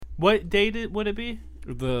What date would it be?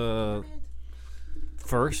 The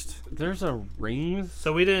first. There's a ring.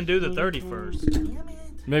 So we didn't do the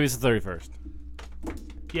 31st. Maybe it's the 31st.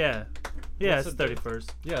 Yeah. Yeah, it's the 31st.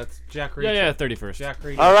 Yeah, it's Jack Reacher. Yeah, 31st. Jack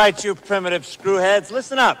Reacher. All right, you primitive screwheads,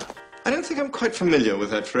 listen up. I don't think I'm quite familiar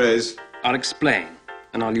with that phrase. I'll explain,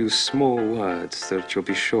 and I'll use small words so that you'll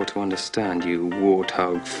be sure to understand, you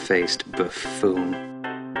warthog-faced buffoon.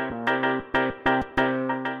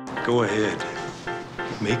 Go ahead.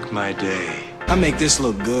 Make my day. I make this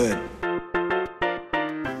look good.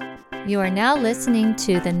 You are now listening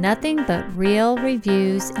to the Nothing But Real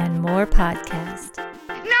Reviews and More podcast.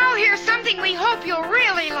 Now here's something we hope you'll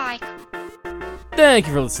really like. Thank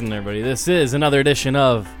you for listening, everybody. This is another edition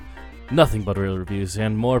of Nothing But Real Reviews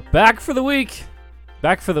and More. Back for the week.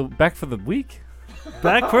 Back for the week.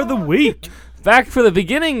 Back for the week. Back for the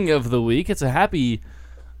beginning of the week. It's a happy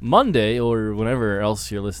Monday or whenever else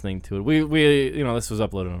you're listening to it. We this was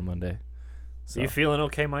uploaded on Monday. So. You feeling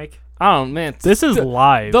okay, Mike? I don't know, man. This is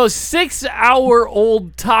live. Those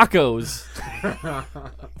 6-hour-old tacos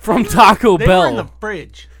from Taco They Bell. were in the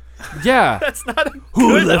fridge. Yeah. That's not a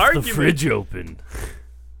Who good left argument. the fridge open?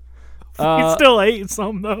 You still ate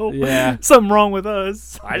some, though. Yeah. Something wrong with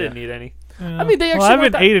us. I didn't eat any. I mean, they actually. Well, I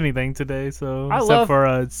haven't weren't ate anything today, except for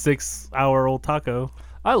a 6-hour-old taco.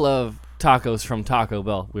 I love tacos from Taco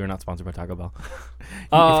Bell. We are not sponsored by Taco Bell.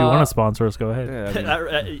 If you want to sponsor us, go ahead. Yeah,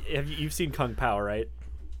 I mean, You've seen Kung Pao, right?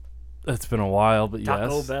 it's been a while, but yes.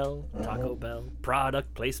 Taco Bell,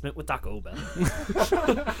 product placement with Taco Bell.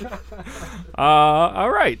 All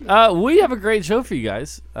right. We have a great show for you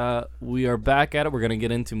guys. We are back at it. We're going to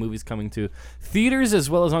get into movies coming to theaters as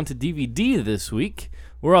well as onto DVD this week.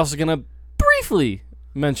 We're also going to briefly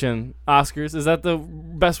mention Oscars. Is that the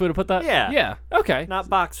best way to put that? Yeah. Yeah. Okay. Not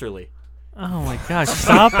Boxerly. Oh, my gosh.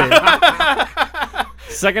 Stop it.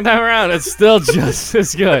 Second time around, it's still just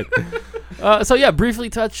as good. So yeah, briefly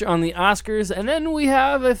touch on the Oscars, and then we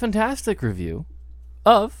have a fantastic review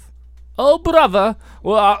of Oh Brother,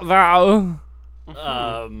 Wow.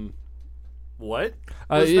 What?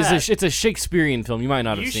 It's a Shakespearean film. You might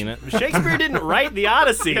not have seen it. Shakespeare didn't write the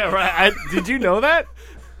Odyssey. Yeah, right. Did you know that?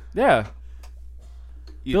 Yeah.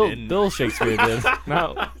 You didn't. Bill Shakespeare did.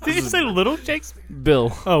 No. Did you say Little Shakespeare?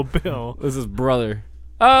 Bill. Oh, Bill. This is brother.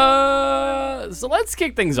 So let's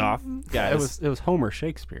kick things off, guys. It was Homer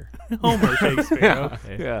Shakespeare. Homer Shakespeare.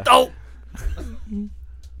 Okay. Yeah. Oh!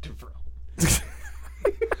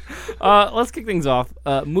 Let's kick things off.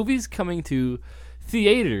 Movies coming to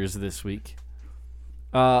theaters this week.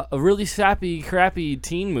 A really sappy, crappy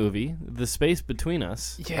teen movie, The Space Between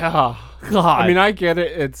Us. Yeah. God. I mean, I get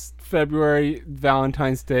it. It's February,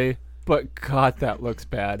 Valentine's Day, but God, that looks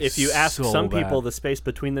bad. If you ask So some bad. people, the space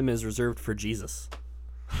between them is reserved for Jesus.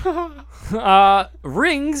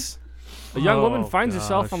 Rings. A young woman Oh, finds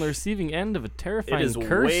herself gosh. on the receiving end of a terrifying It is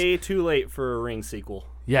curse. way too late for a Ring sequel.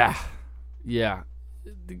 Yeah.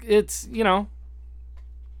 It's,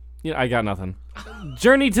 I got nothing.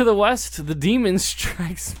 Journey to the West, The Demon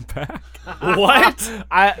Strikes Back. What?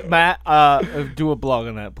 Matt, do a blog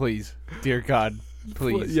on that, please. Dear God,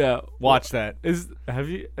 please. Yeah. Watch that. Have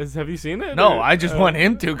you seen it? No, or- I just want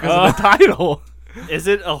him to because of the title. Is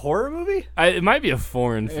it a horror movie? It might be a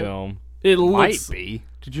foreign film. It might looks, be.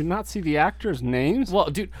 Did you not see the actors' names? Well,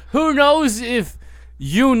 dude, who knows if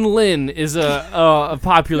Yoon Lin is a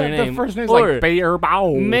popular The name? first name's or like Bayer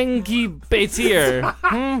Bao. Mengi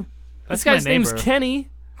Betir. This guy's my name's neighbor. Kenny.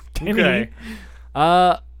 Okay.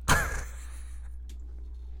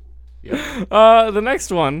 The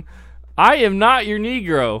next one, I Am Not Your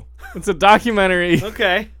Negro. It's a documentary.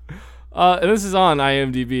 Okay. And this is on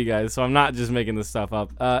IMDb, guys, so I'm not just making this stuff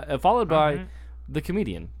up. Followed by The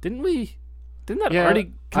Comedian. Didn't that Yeah,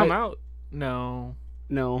 already come out? No.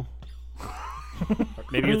 No.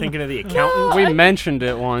 Maybe you're thinking of The Accountant. We mentioned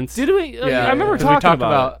it once. Did we? Yeah, I remember 'cause we talking talked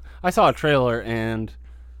about it. I saw a trailer, and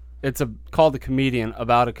it's called The Comedian,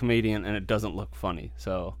 about a comedian, and it doesn't look funny.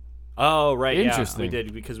 So Oh, right. Interesting. Yeah, we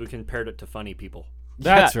did because we compared it to funny people.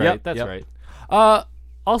 That's Yeah, right. yep, That's yep. right.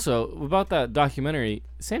 Also, about that documentary,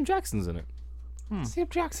 Sam Jackson's in it. Sam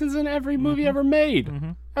Jackson's in every movie ever made.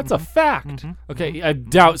 That's a fact. Okay, I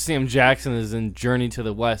doubt Sam Jackson is in Journey to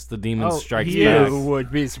the West, The Demon Strikes he Back. is. You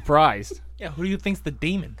would be surprised. Yeah, who do you think's the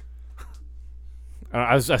demon?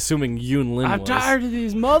 I was assuming Yoon Lin I'm was. tired of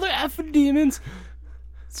these mother effing demons.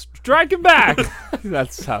 Striking back.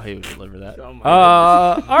 That's how he would deliver that.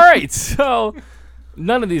 All right, so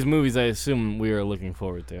none of these movies I assume we are looking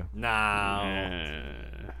forward to. No.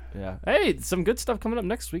 Yeah. Hey, some good stuff coming up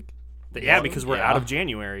next week. Yeah, because we're out of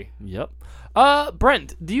January. Yep.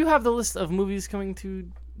 Brent, do you have the list of movies coming to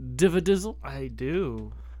Divadizzle? I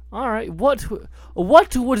do. All right. What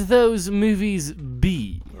would those movies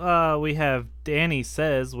be? We have Danny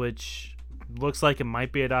Says, which looks like it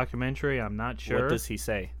might be a documentary. I'm not sure. What does he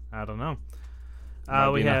say? I don't know.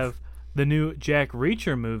 We have the new Jack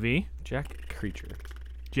Reacher movie. Jack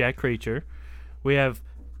Reacher. We have,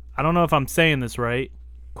 I don't know if I'm saying this right,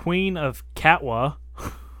 Queen of Katwa.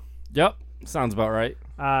 Yep. Sounds about right.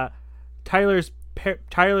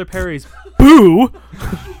 Tyler Perry's Boo.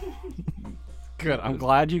 Good. I'm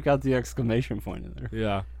glad you got the exclamation point in there.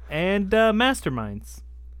 Yeah. And Masterminds.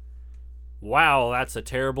 Wow, that's a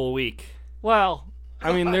terrible week. Well,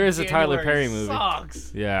 I mean, there is a Tyler Perry movie.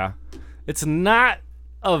 Sucks. Yeah. It's not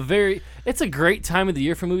it's a great time of the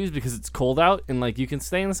year for movies because it's cold out and like you can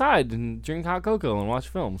stay inside and drink hot cocoa and watch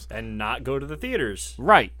films. And not go to the theaters.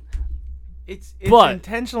 Right. It's But-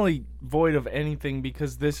 intentionally void of anything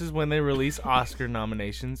because this is when they release Oscar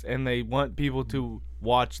nominations and they want people to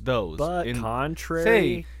watch those. But there's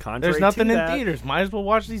contrary nothing to in that, theaters. Might as well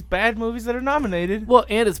watch these bad movies that are nominated. Well,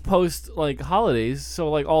 and it's post like holidays,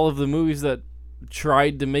 so like all of the movies that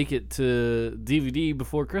tried to make it to DVD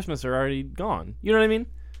before Christmas are already gone. You know what I mean?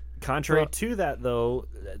 Contrary to that, though,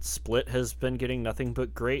 Split has been getting nothing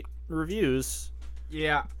but great reviews.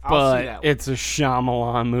 Yeah, But it's a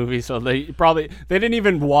Shyamalan movie, so they didn't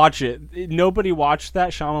even watch it. Nobody watched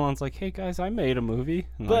that. Shyamalan's like, hey guys, I made a movie.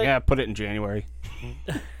 I'm like, yeah, put it in January.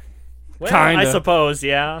 Well, Kinda. I suppose,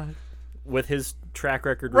 yeah. With his track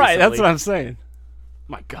record Right, recently. that's what I'm saying.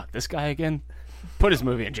 My God, this guy again. Put his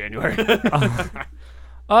movie in January.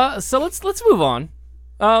 So let's move on.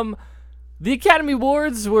 The Academy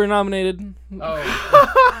Awards were nominated.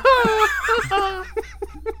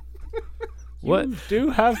 What? You do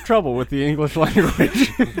have trouble with the English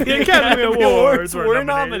language. The Academy Awards were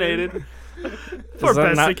nominated. For that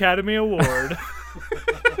Best not- Academy Award.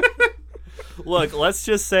 Look, let's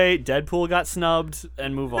just say Deadpool got snubbed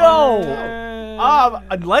and move on. No.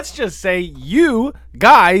 Let's just say you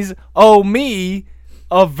guys owe me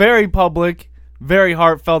a very public, very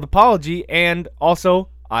heartfelt apology, and also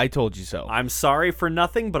I told you so. I'm sorry for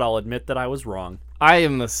nothing, but I'll admit that I was wrong. I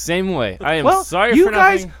am the same way. I am well, sorry you for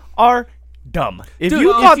guys nothing. are dumb. If Dude,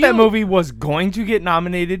 you if thought that you- movie was going to get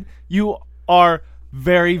nominated, you are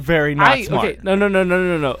very, very not smart. Okay,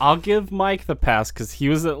 no. I'll give Mike the pass because he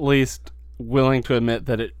was at least willing to admit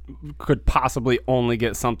that it could possibly only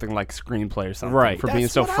get something like screenplay or something Right. for being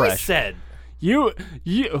so That's what fresh. I said. You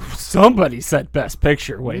somebody said Best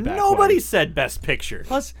Picture way back. Nobody when. said Best Picture.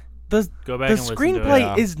 Plus, the Go back the and listen to it. screenplay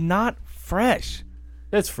Yeah. is not fresh.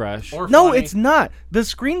 It's fresh. No, it's not. The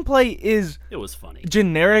screenplay is It was funny.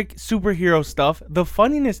 generic superhero stuff. The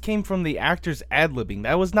funniness came from the actors ad-libbing.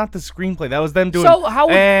 That was not the screenplay. That was them doing So how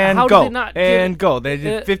would- and how did go they not give and it- go. They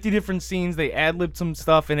did 50 different scenes. They ad-libbed some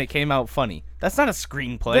stuff, and it came out funny. That's not a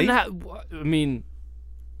screenplay. I mean,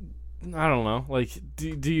 I don't know. Like,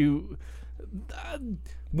 do you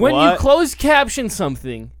when you What? close caption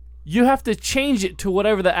something, you have to change it to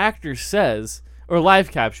whatever the actor says, or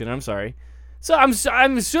live caption. I'm sorry. So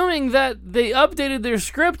I'm assuming that they updated their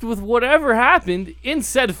script with whatever happened in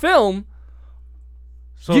said film.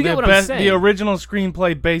 So You get what I'm saying. the original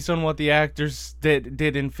screenplay based on what the actors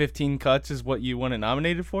did in 15 cuts is what you want it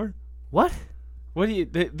nominated for? What? What do you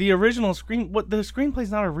the original the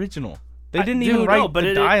screenplay's not original. They didn't even Dude, write no, but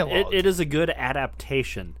the dialogue. it is a good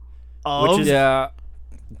adaptation. Of- is- Yeah.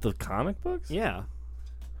 The comic books? Yeah.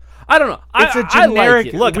 I don't know. It's a I like generic.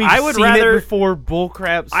 it. Look, we've I would seen rather- it before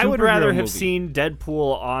bullcrap. I would rather superhero have movie. seen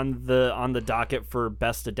Deadpool on the docket for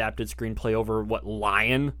best adapted screenplay over what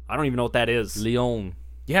Lion? I don't even know what that is. Leon.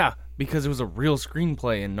 Yeah, because it was a real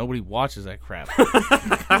screenplay and nobody watches that crap.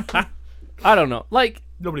 I don't know. Like,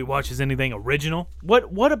 Nobody watches anything original.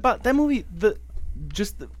 What about that movie? The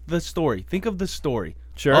story. Think of the story.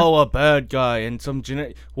 Sure. Oh, a bad guy and some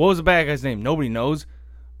generic. What was the bad guy's name? Nobody knows.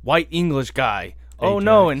 White English guy. Oh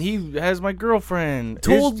no, and he has my girlfriend.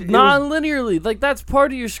 told It was- non-linearly. Like, that's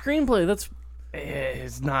part of your screenplay. That's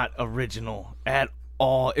It's not original at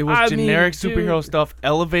all. It was I mean, generic dude. superhero stuff,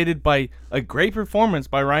 elevated by a great performance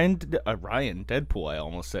by Ryan Deadpool. I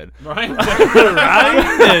almost said Ryan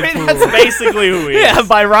That's basically who he is. yeah,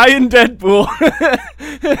 by Ryan Deadpool.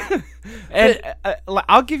 And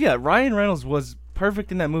I'll give you that. Ryan Reynolds was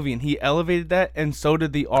perfect in that movie, and he elevated that, and so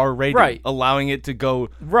did the R rating, Right. allowing it to go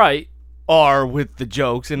right. R with the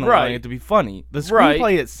jokes and allowing Right. it to be funny. The Right.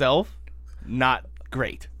 screenplay itself, not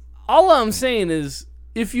great. All I'm saying is,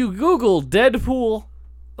 if you Google Deadpool,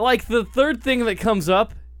 like, the third thing that comes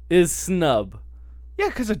up is snub. Yeah,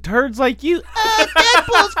 because of turds like you.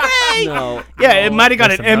 Deadpool's great. No. Yeah, it might have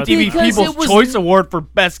got an that's MTV Because People's it was- Choice Award for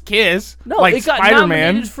Best Kiss. No, like it got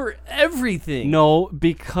Spider-Man. nominated for everything. No,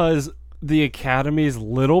 because the Academy's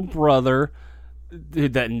little brother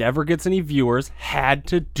that never gets any viewers had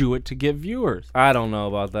to do it to get viewers. I don't know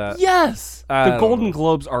about that. Yes. The Golden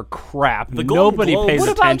Globes are crap. Nobody pays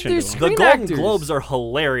attention to them. The Golden Globes are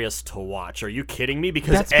hilarious to watch. Are you kidding me?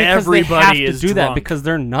 Because everybody everybody they have is to do drunk. that because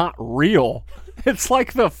they're not real. It's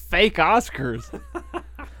like the fake Oscars.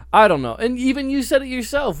 I don't know. And even you said it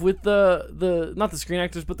yourself with the not the Screen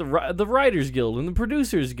Actors, but the Writers Guild and the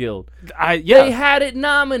Producers Guild. They had it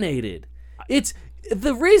nominated. It's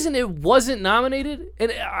the reason it wasn't nominated,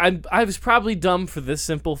 and I was probably dumb for this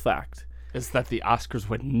simple fact, is that the Oscars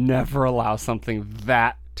would never allow something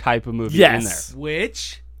that type of movie in there.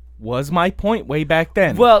 Which was my point way back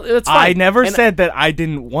then. Well, it's fine. I never said that I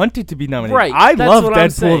didn't want it to be nominated. Right, I that's love what I'm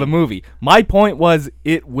Deadpool saying. the movie. My point was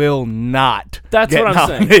it will not That's get what I'm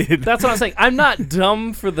nominated. saying. That's what I'm saying. I'm not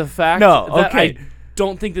dumb for the fact No, that okay. I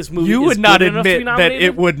don't think this movie You is would not good enough to be admit that nominated.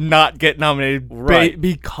 it would not get nominated Right.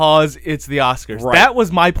 because it's the Oscars. Right. That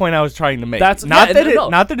was my point I was trying to make. That's- not yeah, that no.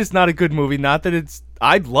 not that it's not a good movie, not that it's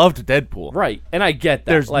I loved Deadpool. Right, and I get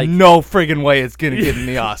that. There's like, no friggin' way it's going to get in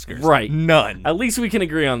the Oscars. Right. None. At least we can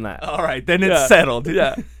agree on that. All right, then it's settled.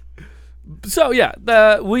 Yeah. So yeah,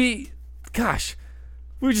 we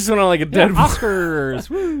just went on like a Deadpool. Oscars.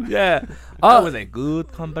 Woo. Yeah. That was a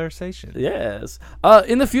good conversation. Yes.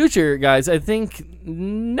 In the future, guys, I think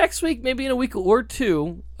next week, maybe in a week or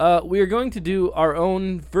two, we are going to do our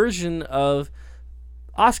own version of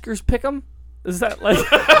Oscars Pick'em. Is that like? You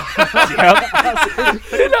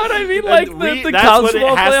know what I mean? Like the that's college what it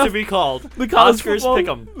football has playoff, to be called. the college Oscars football,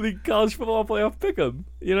 Pick'em. the college football playoff Pick'em.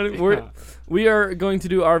 You know what I mean? We are going to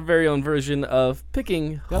do our very own version of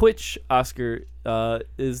picking which Oscar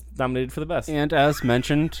is nominated for the best. And as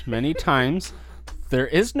mentioned many times, there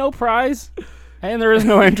is no prize and there is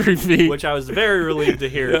no entry fee. Which I was very relieved to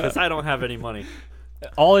hear because I don't have any money.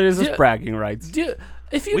 All it is bragging rights.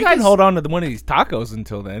 If you We guys can hold on to one of these tacos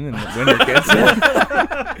until then, and the winner gets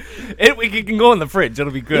it. It can go in the fridge.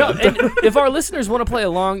 It'll be good. No, and if our listeners want to play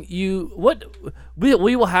along,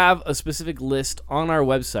 we will have a specific list on our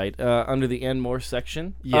website under the and more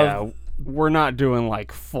section. Yeah, we're not doing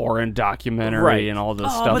like foreign documentary Right. and all this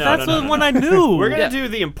Oh, stuff. but that's the one I knew. We're going to do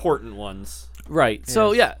the important ones. Right.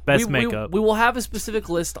 So yeah, Best we makeup. will have a specific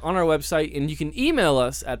list on our website, and you can email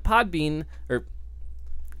us at Podbean or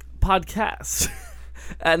podcast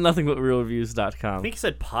at nothingbutrealreviews.com. I think you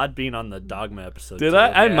said Podbean on the Dogma episode. Did too. I?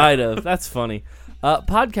 I Yeah. might have. That's funny.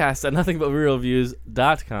 Podcast at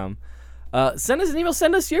nothingbutrealreviews.com. Send us an email.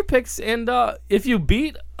 Send us your picks, and if you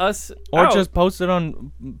beat us, Or out, just post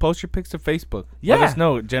your pics to Facebook. Yeah. Let us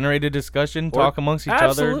know. Generate a discussion. Talk amongst each other.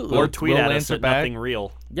 absolutely. Or tweet we'll at us answer at back. Nothing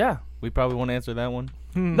Real. yeah. We probably won't answer that one.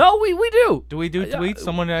 No, we do. Do we do tweets?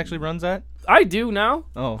 Someone actually runs that? I do now.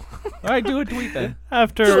 Oh. All right, do a tweet then.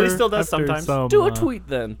 After He still does after sometimes. some, Do a tweet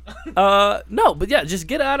then. No, but yeah, just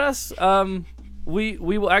get at us. We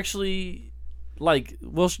will actually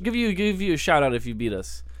we'll give you a shout out if you beat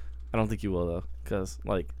us. I don't think you will though, because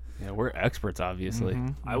Yeah, we're experts,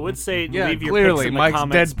 obvizly. I would say Yeah, leave your clearly, picks in the Mike's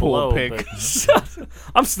comments Deadpool below. pick. but-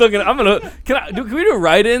 I'm gonna. Can we do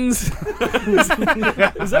write-ins? Is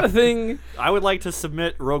that a thing? I would like to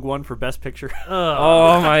submit Rogue One for Best Picture.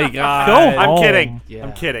 Oh my god! I'm home. kidding. Yeah.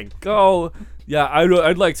 I'm kidding. Go. Yeah,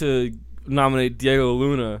 I'd like to nominate Diego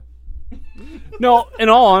Luna. No, in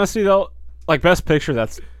all honesty, though, Best Picture,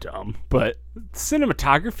 that's dumb. But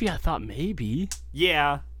cinematography, I thought maybe.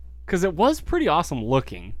 Yeah. Because it was pretty awesome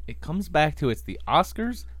looking. It comes back to it's the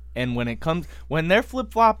Oscars, and when they're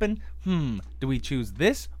flip-flopping, do we choose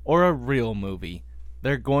this or a real movie?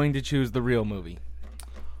 They're going to choose the real movie.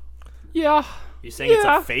 Yeah. You saying it's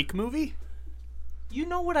a fake movie? You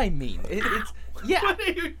know what I mean. It's yeah. What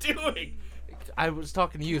are you doing? I was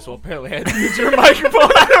talking to you, so apparently I had to use your microphone.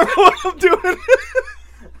 I don't know what I'm doing.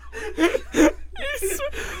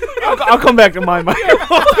 I'll come back to my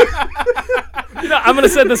microphone. I'm gonna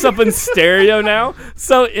set this up in stereo now.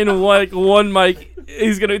 So in one mic,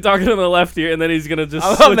 he's gonna be talking to the left ear, and then he's gonna just.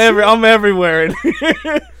 I'm everywhere.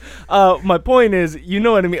 My point is, you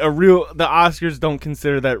know what I mean. The Oscars don't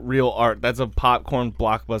consider that real art. That's a popcorn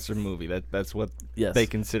blockbuster movie. That's what they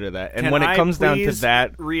consider that. And when it comes down to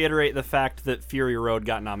that, reiterate the fact that Fury Road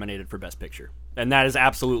got nominated for Best Picture, and that is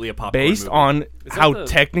absolutely a popcorn based movie. on how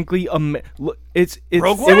technically it's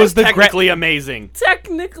Rogue it One was is the technically amazing.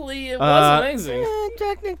 Technically, it was amazing.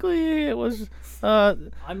 Technically, it was.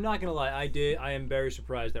 I'm not gonna lie. I am very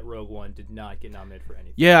surprised that Rogue One did not get nominated for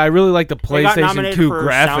anything. Yeah, I really like the got PlayStation nominated 2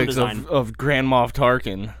 for sound graphics design. of Grand Moff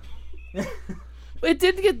Tarkin. It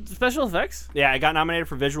did get special effects. Yeah, it got nominated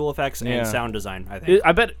for visual effects Yeah. and sound design. I think.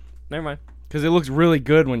 I bet. Never mind. Because it looks really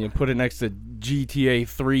good when you put it next to GTA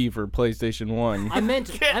 3 for PlayStation 1. I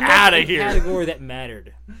meant outta a here. category that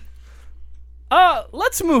mattered.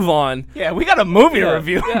 Let's move on. Yeah, we got a movie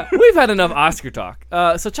review. Yeah, we've had enough Oscar talk.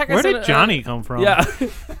 So check us out. Where did Johnny come from? Yeah.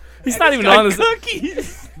 He's not even on this.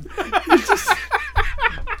 Cookies. He just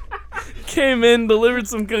came in, delivered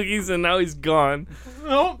some cookies, and now he's gone.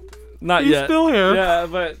 Nope. Not He's yet. still here. Yeah,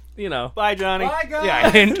 but, you know. Bye, Johnny. Bye, guys. Yeah,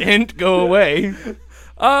 hint, go away.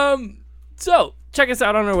 So check us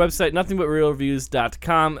out on our website,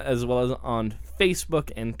 nothingbutrealreviews.com, as well as on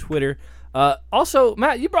Facebook and Twitter. Also,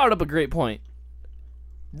 Matt, you brought up a great point.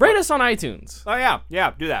 Rate us on iTunes. Oh,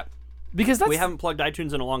 yeah, do that. Because we haven't plugged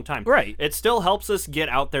iTunes in a long time. Right. It still helps us get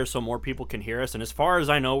out there so more people can hear us. And as far as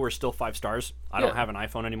I know, we're still 5 stars. I don't have an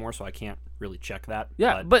iPhone anymore, so I can't really check that.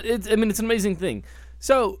 Yeah, but it's an amazing thing.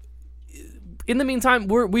 So, in the meantime,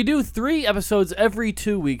 we do 3 episodes every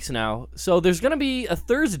 2 weeks now. So there's going to be a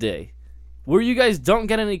Thursday where you guys don't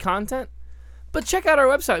get any content. But check out our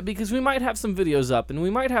website because we might have some videos up and we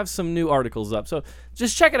might have some new articles up. So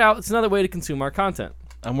just check it out. It's another way to consume our content.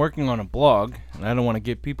 I'm working on a blog, and I don't want to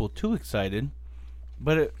get people too excited,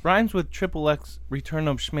 but it rhymes with XXX Return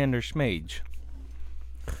of Schmander Schmage.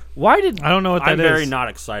 Why did I don't know what that I'm is. very not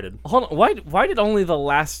excited. Hold on. Why did only the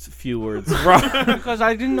last few words? Because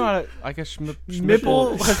I didn't know how to, like a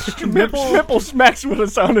Schmipple smacks would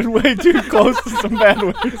have sounded way too close to some bad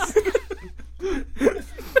words.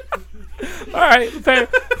 All right, fair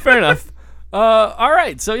enough. All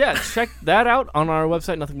right, so yeah, check that out on our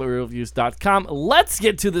website, nothingbutrealreviews.com. Let's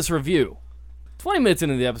get to this review. 20 minutes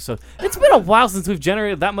into the episode. It's been a while since we've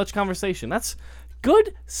generated that much conversation. That's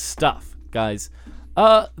good stuff, guys.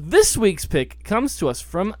 This week's pick comes to us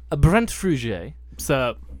from Brent Fruget.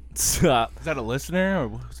 Sup? Sup? Is that a listener, or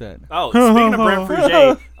who's that? Oh, speaking of Brent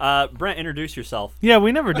Fruget, Brent, introduce yourself. Yeah,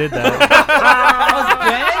 we never did that.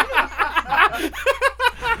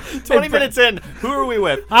 20 minutes in, who are we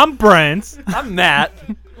with? I'm Brent. I'm Matt.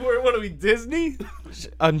 What are we, Disney?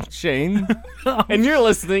 Shane. And you're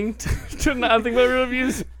listening to Nothing But Real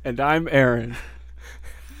Reviews. And I'm Aaron.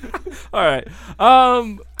 All right.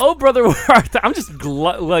 Oh, brother, where art thou? I'm just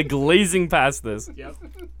glazing past this. Yep.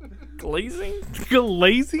 Glazing?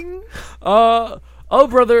 Glazing? Oh,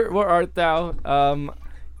 brother, where art thou?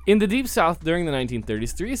 In the Deep South during the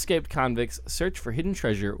 1930s, 3 escaped convicts search for hidden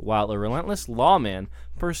treasure while a relentless lawman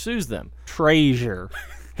pursues them. Treasure.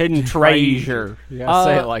 Hidden treasure. You gotta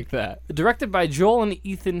say it like that. Directed by Joel and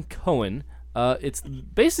Ethan Coen, it's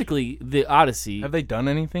basically the Odyssey. Have they done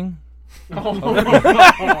anything? Yeah. What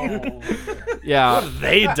have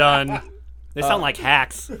they done? They sound like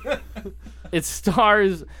hacks. It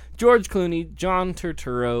stars George Clooney, John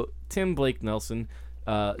Turturro, Tim Blake Nelson,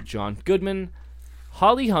 John Goodman,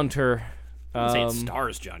 Holly Hunter. It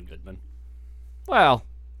stars John Goodman. Well,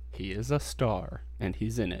 he is a star, and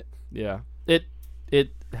he's in it. Yeah.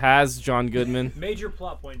 It has John Goodman. Major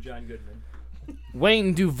plot point, John Goodman.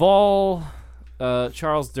 Wayne Duvall,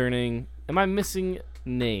 Charles Durning. Am I missing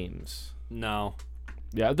names? No.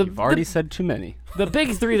 Yeah, You've already said too many. The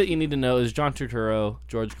big 3 that you need to know is John Turturro,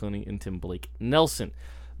 George Clooney, and Tim Blake Nelson.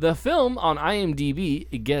 The film on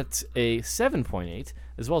IMDb gets a 7.8,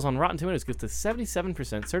 as well as on Rotten Tomatoes gets a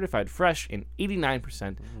 77% certified fresh and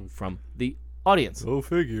 89% from the audience. Go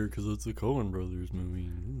figure, because it's a Coen Brothers movie.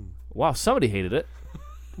 Wow, somebody hated it.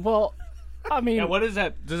 Well, I mean, Yeah, what is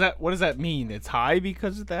that? What does that mean? It's high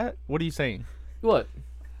because of that? What are you saying? What?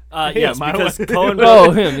 Yes, because Coen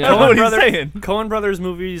him. Yeah. Coen Brothers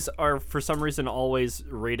movies are for some reason always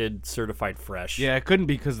rated certified fresh. Yeah, it couldn't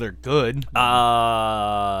be because they're good.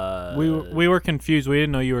 We were confused. We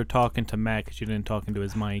didn't know you were talking to Matt because you didn't talking to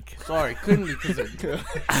his mic. Sorry, couldn't be because they're good.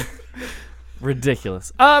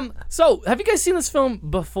 Ridiculous. So, have you guys seen this film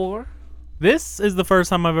before? This is the first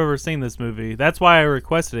time I've ever seen this movie. That's why I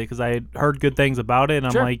requested it, because I had heard good things about it, and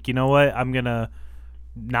I'm like, you know what? I'm going to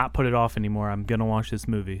not put it off anymore. I'm going to watch this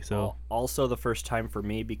movie. So also the first time for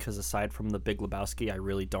me, because aside from The Big Lebowski, I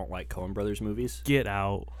really don't like Coen Brothers movies. Get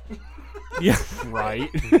out. Yeah. Right?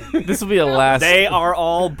 This will be a last. They are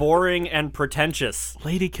all boring and pretentious.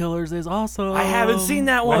 Lady Killers is awesome. I haven't seen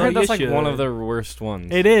that one. I heard that's You like one should. of their worst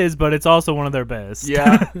ones. It is, but it's also one of their best.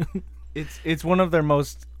 Yeah. It's one of their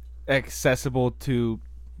most accessible to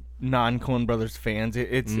non-Coen Brothers fans.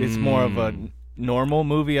 It's more of a normal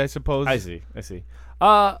movie, I suppose. I see.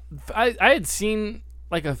 I had seen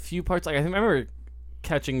like a few parts. Like I remember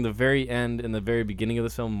catching the very end and the very beginning of the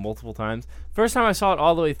film multiple times. First time I saw it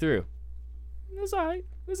all the way through. It was alright.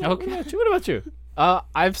 Okay. What about you?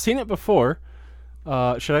 I've seen it before.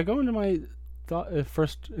 Should I go into my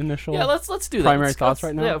first initial? Yeah, let's do that. Primary thoughts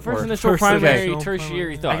right now. Yeah, first Or initial, primary,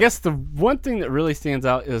 tertiary thoughts. I guess the one thing that really stands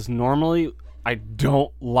out is normally I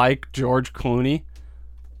don't like George Clooney,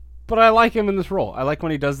 but I like him in this role. I like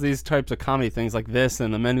when he does these types of comedy things like this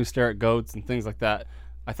and The Men Who Stare at Goats and things like that.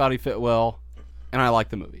 I thought he fit well, and I like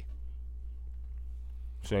the movie.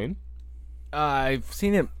 Shane? I've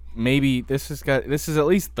seen it maybe, this is at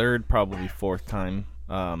least third, probably fourth time.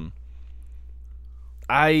 I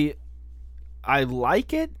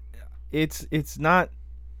like it. It's not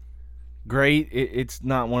great. It's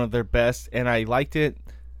not one of their best, and I liked it.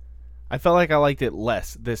 I felt like I liked it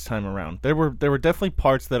less this time around. There were definitely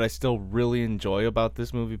parts that I still really enjoy about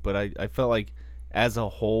this movie, but I felt like as a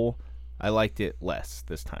whole I liked it less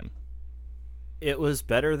this time. It was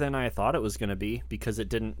better than I thought it was going to be because it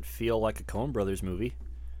didn't feel like a Coen Brothers movie.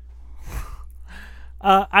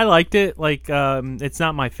 I liked it. Like, it's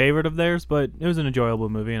not my favorite of theirs, but it was an enjoyable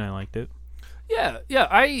movie, and I liked it. Yeah.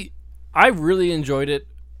 I really enjoyed it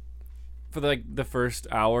for the first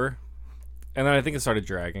hour, and then I think it started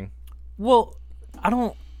dragging. Well,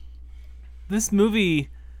 this movie,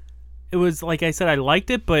 it was, like I said, I liked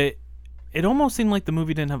it, but it almost seemed like the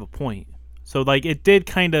movie didn't have a point. So, like, it did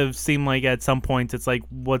kind of seem like at some points it's like,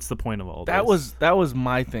 what's the point of all this? That was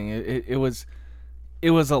my thing. It was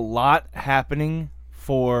a lot happening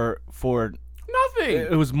for nothing.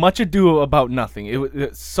 It was much ado about nothing.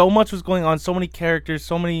 So much was going on, so many characters,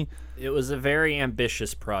 so many. It was a very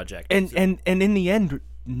ambitious project. And in the end,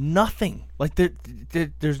 nothing. Like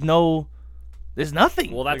there's nothing.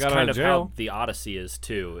 Well, that's kind of how the Odyssey is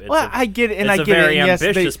too. I get it, and it's I a get very it. Yes,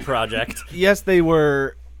 ambitious project. Yes, they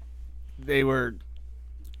were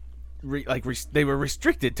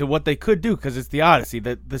restricted to what they could do because it's the Odyssey.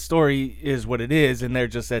 That the story is what it is, and they're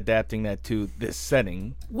just adapting that to this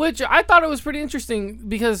setting. Which I thought it was pretty interesting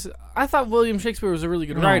because I thought William Shakespeare was a really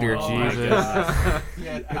good writer. Jesus,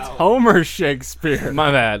 it's Homer Shakespeare.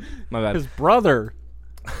 My bad. His brother.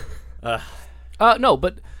 No,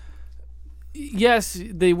 but yes,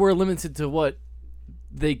 they were limited to what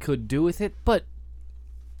they could do with it. But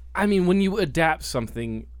I mean, when you adapt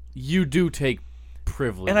something, you do take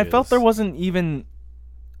privileges. And I felt there wasn't even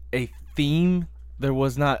a theme. There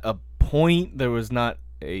was not a point. There was not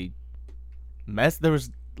a mess. There was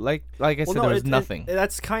like I said, there was nothing.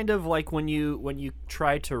 That's kind of like when you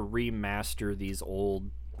try to remaster these old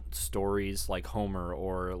stories like Homer,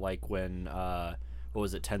 or like when what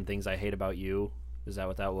was it, 10 Things I Hate About You? Is that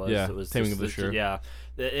what that was? Yeah, it was Taming of the Shrew. Yeah,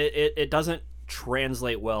 it doesn't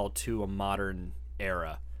translate well to a modern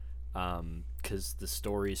era. Because the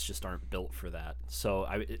stories just aren't built for that. So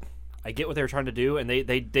I get what they were trying to do, and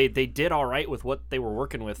they did all right with what they were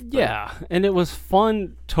working with. Yeah, and it was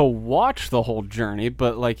fun to watch the whole journey,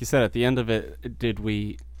 but like you said, at the end of it, did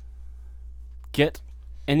we get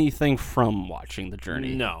anything from watching the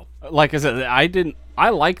journey? No. Like I said, I didn't. I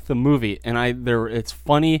like the movie, and it's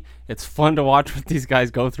funny. It's fun to watch what these guys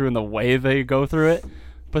go through and the way they go through it.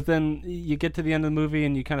 But then you get to the end of the movie,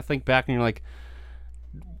 and you kind of think back, and you're like,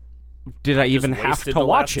 did I even have to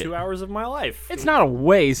watch it? 2 hours of my life. It's not a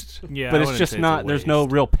waste, but it's just not. There's no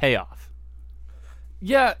real payoff.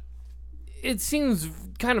 Yeah, it seems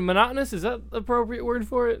kind of monotonous. Is that the appropriate word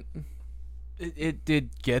for it? It did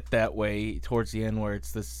get that way towards the end, where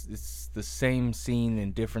it's the same scene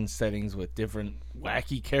in different settings with different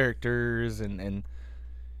wacky characters, and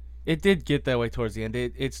it did get that way towards the end.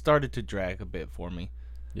 It started to drag a bit for me.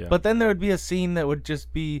 Yeah. But then there would be a scene that would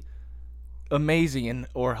just be amazing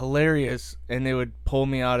or hilarious, and it would pull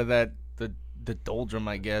me out of that the doldrum,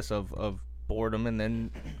 I guess, of boredom, and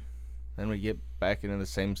then we get back into the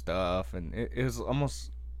same stuff, and it was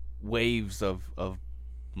almost waves of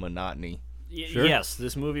monotony. Sure. Yes,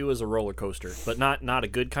 this movie was a roller coaster, but not a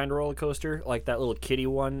good kind of roller coaster, like that little kiddie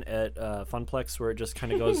one at Funplex, where it just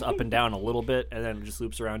kind of goes up and down a little bit, and then it just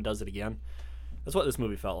loops around and does it again. That's what this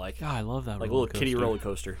movie felt like. God, I love that. Like a little kiddie roller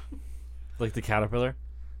coaster. Like the caterpillar?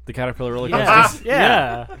 The caterpillar roller coaster?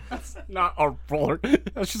 Yeah. That's not a roller.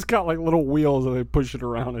 That's just got like little wheels and they push it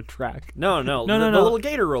around a track. No. The little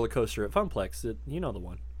gator roller coaster at Funplex. You know the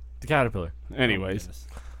one. The caterpillar. Anyways.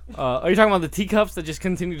 Are you talking about the teacups that just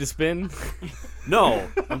continue to spin? No,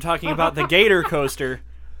 I'm talking about the gator coaster.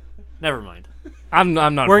 Never mind. I'm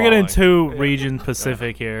not. We're getting too region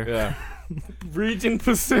Pacific here. Yeah. Region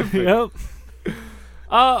Pacific. Yep.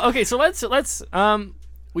 Okay, so let's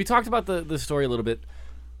we talked about the story a little bit.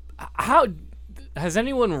 How has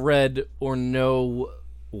anyone read or know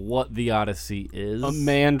what the Odyssey is? A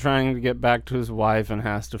man trying to get back to his wife and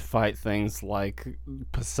has to fight things like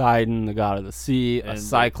Poseidon, the god of the sea, a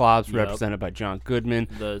Cyclops represented by John Goodman,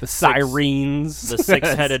 the Sirens, the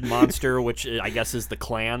six-headed monster, which I guess is the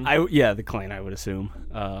clan. The clan, I would assume.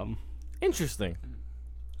 Interesting.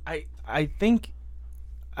 I think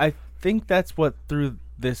that's what threw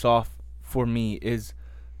this off for me is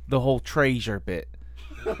the whole treasure bit.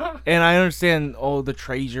 And I understand, the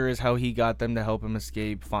treasure is how he got them to help him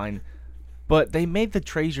escape, fine. But they made the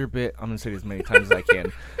treasure bit, I'm going to say it as many times as I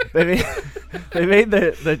can. They made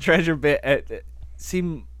the treasure bit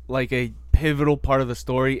seem like a pivotal part of the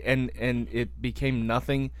story, and it became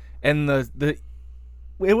nothing. And it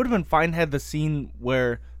would have been fine had the scene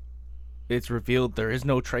where it's revealed there is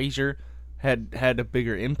no treasure had a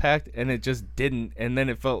bigger impact, and it just didn't. And then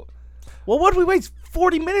it felt, well, what did we waste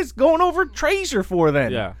 40 minutes going over treasure for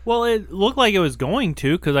then? Yeah. Well, it looked like it was going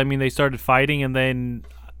to, because, I mean, they started fighting, and then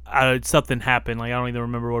something happened. Like, I don't even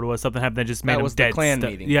remember what it was. Something happened that just made them dead. The clan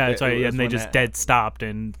meeting. Yeah, sorry, and they just dead stopped,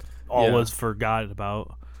 and all was forgot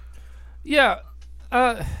about. Yeah.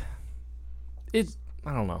 I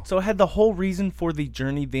don't know. So had the whole reason for the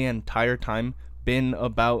journey the entire time been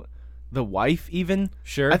about the wife even?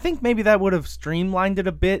 Sure. I think maybe that would have streamlined it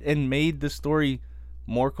a bit and made the story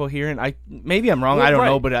more coherent. Maybe I'm wrong, I don't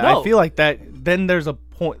know, but I feel like that then there's a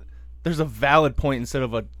valid point instead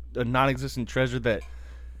of a non-existent treasure that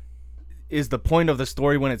is the point of the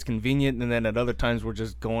story when it's convenient, and then at other times we're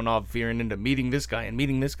just going off veering into meeting this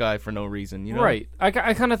guy for no reason, you know? Right. I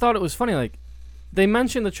kind of thought it was funny, like, they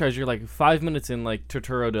mentioned the treasure like 5 minutes in, like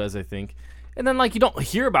Turturro does, I think, and then like you don't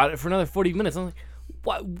hear about it for another 40 minutes. I'm like,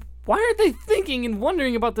 why aren't they thinking and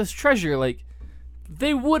wondering about this treasure? Like,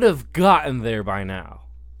 they would have gotten there by now.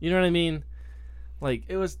 You know what I mean? Like,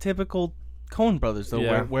 it was typical Coen Brothers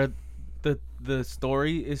though, where the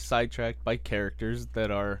story is sidetracked by characters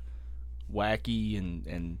that are wacky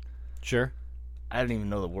and sure. I don't even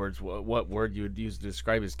know the words. What word you would use to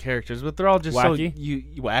describe his characters, but they're all just wacky?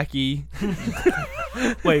 so wacky.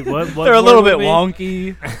 Wait, what? They're a little bit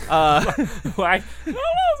wonky. Whack. No,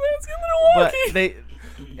 it's a little wonky.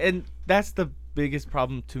 And that's the biggest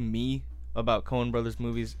problem to me about Coen Brothers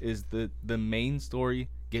movies is the main story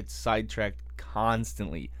gets sidetracked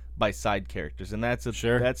constantly by side characters, and that's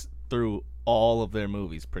through all of their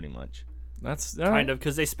movies pretty much. That's kind of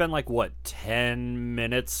because they spend like 10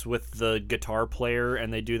 minutes with the guitar player,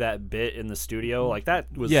 and they do that bit in the studio. Like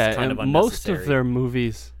that was kind of unnecessary. Most of their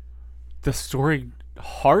movies, the story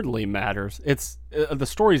hardly matters. It's the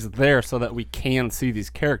story's there so that we can see these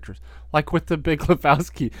characters. Like with the Big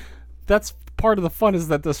Lebowski, that's part of the fun is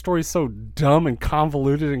that the story's so dumb and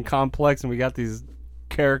convoluted and complex, and we got these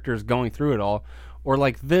characters going through it all. Or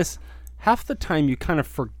like this, half the time you kind of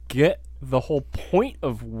forget the whole point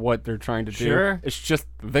of what they're trying to do. Sure. It's just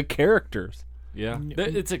the characters. Yeah.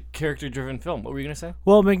 It's a character-driven film. What were you going to say?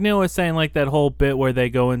 Well, McNeil was saying, like, that whole bit where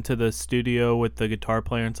they go into the studio with the guitar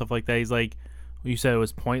player and stuff like that. He's like, you said it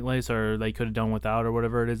was pointless, or they could have done without, or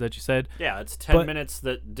whatever it is that you said. Yeah, it's 10 minutes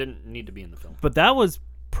that didn't need to be in the film. But that was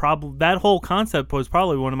that whole concept was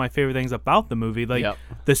probably one of my favorite things about the movie. Like,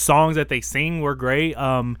 the songs that they sing were great.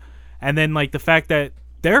 And then, like, the fact that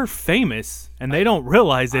they're famous and they don't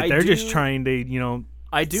realize it. They're just trying to,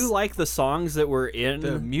 I do like the songs that were in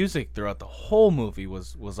the music throughout the whole movie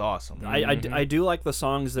was awesome. I do like the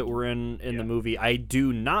songs that were in the movie. I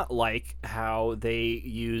do not like how they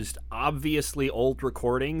used obviously old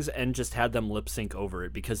recordings and just had them lip sync over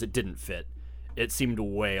it because it didn't fit. It seemed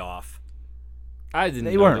way off.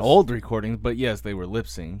 They weren't old recordings, but yes, they were lip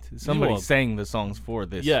synced. Somebody sang the songs for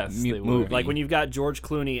this movie. Like when you've got George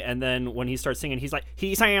Clooney, and then when he starts singing, he's like,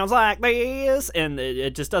 he sounds like this, and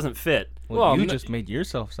it just doesn't fit. Well, you just made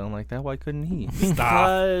yourself sound like that. Why couldn't he?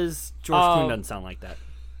 Because George Clooney doesn't sound like that.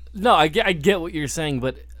 No, I get what you're saying,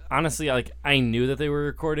 but honestly, like I knew that they were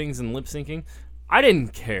recordings and lip syncing. I didn't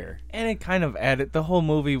care, and it kind of added. The whole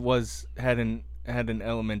movie had an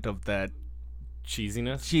element of that.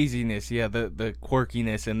 Cheesiness, yeah, the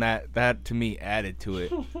quirkiness, and that to me added to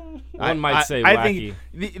it. One might say I wacky.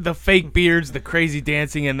 think the fake beards, the crazy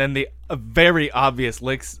dancing, and then the very obvious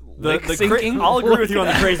licks. I'll agree with you on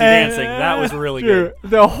the crazy dancing. That was really good.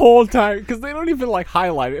 The whole time, because they don't even like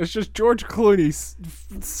highlight it. It's just George Clooney's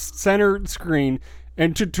center screen,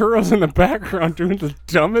 and Turturro's in the background doing the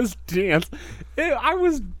dumbest dance. I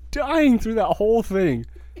was dying through that whole thing.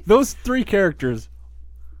 Those three characters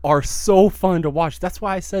are so fun to watch. That's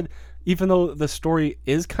why I said, even though the story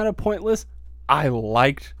is kind of pointless, I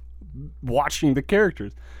liked watching the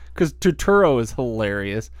characters because Turturro is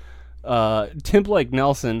hilarious. Tim Blake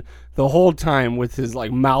Nelson, the whole time with his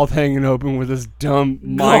like mouth hanging open with his dumb,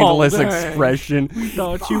 mindless expression.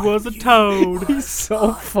 Thought you was a toad. He's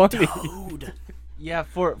so funny. Toad. Yeah,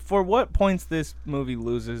 for what points this movie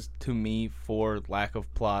loses to me for lack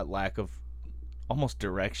of plot, lack of almost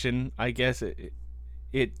direction, I guess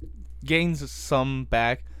it gains some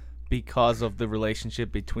back because of the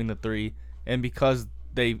relationship between the three, and because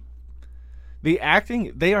they the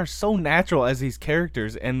acting, they are so natural as these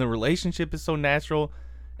characters, and the relationship is so natural,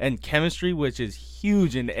 and chemistry, which is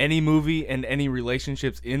huge in any movie, and any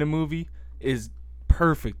relationships in a movie, is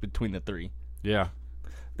perfect between the three. Yeah.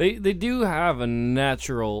 They do have a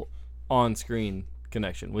natural on-screen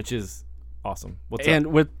connection, which is awesome. And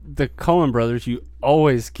with the Coen brothers, you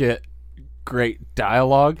always get great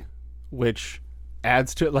dialogue, which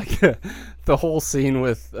adds to it. Like the whole scene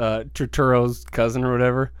with Turturro's cousin or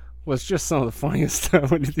whatever was just some of the funniest stuff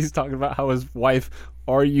when he's talking about how his wife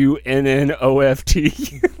RUNNOFT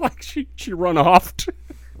like she run off.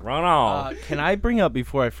 Run off. Can I bring up,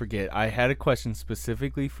 before I forget, I had a question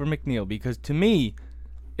specifically for McNeil, because to me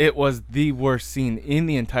it was the worst scene in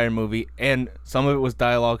the entire movie, and some of it was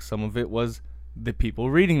dialogue, some of it was the people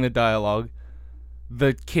reading the dialogue.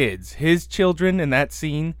 The kids, his children in that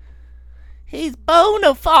scene, he's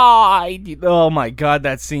bona fide. Oh my God,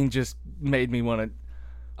 that scene just made me want to.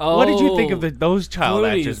 What did you think of those child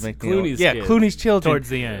actors, McNeil? Clooney's children. Towards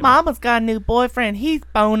the end. Mama's got a new boyfriend. He's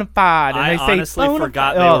bona fide. And I they honestly say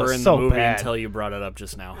forgot they were in the movie until you brought it up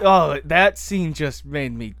just now. Oh, that scene just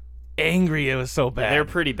made me angry. It was so bad. They're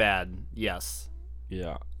pretty bad, yes.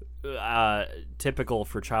 Yeah. Typical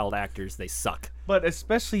for child actors, they suck. But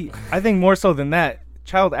especially, I think more so than that,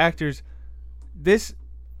 child actors, the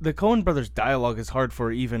Coen brothers' dialogue is hard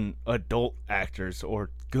for even adult actors or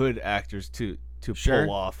good actors to pull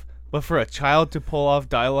off. But for a child to pull off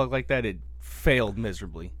dialogue like that, it failed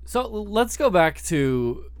miserably. So let's go back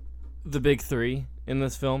to the big three in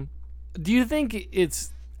this film. Do you think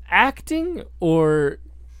it's acting, or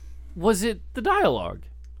was it the dialogue?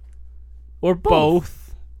 Or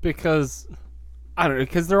both? Because, I don't know,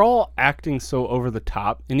 because they're all acting so over the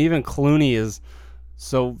top. And even Clooney is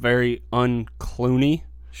so very un-Clooney.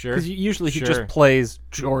 Sure. Because usually he just plays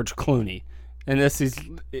George Clooney. And this is...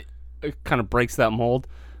 It kind of breaks that mold.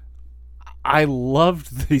 I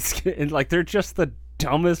loved these kids. Like, they're just the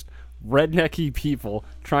dumbest rednecky people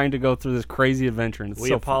trying to go through this crazy adventure. And it's we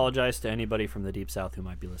so apologize to anybody from the Deep South who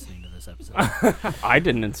might be listening to this episode. I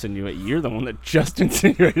didn't insinuate. You're the one that just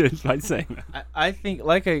insinuated by saying that. I think,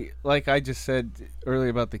 like I just said earlier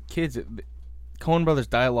about the kids, Coen brothers'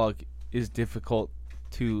 dialogue is difficult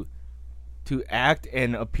to act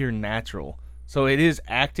and appear natural. So it is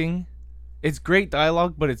acting. It's great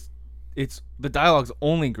dialogue, but it's the dialogue's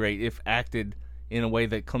only great if acted in a way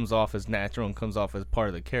that comes off as natural and comes off as part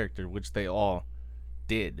of the character, which they all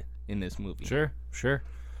did in this movie. Sure.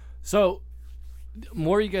 So,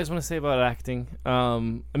 more you guys want to say about acting? I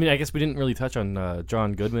mean, I guess we didn't really touch on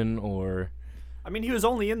John Goodman or... I mean, he was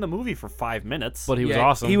only in the movie for 5 minutes. But he was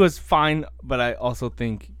awesome. He was fine, but I also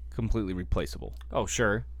think completely replaceable. Oh,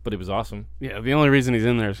 sure. But he was awesome. Yeah, the only reason he's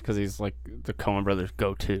in there is because he's like the Coen brothers'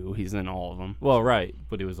 go-to. He's in all of them. Well, right.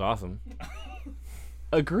 But he was awesome.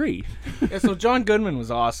 Agreed. Yeah, so John Goodman was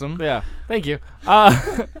awesome. Yeah, thank you.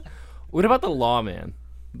 What about the lawman?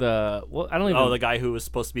 I don't even... Oh, the guy who was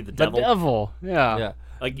supposed to be the devil. The devil, yeah.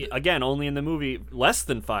 Again, only in the movie less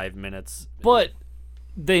than 5 minutes. But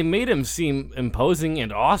they made him seem imposing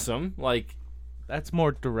and awesome. Like, that's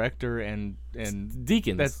more director and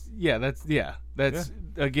Deakins. That's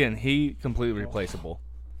again, he completely replaceable.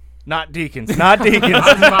 Not Deakins. Not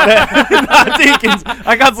Deakins. Not Deakins.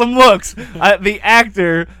 I got some looks. The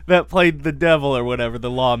actor that played the devil or whatever,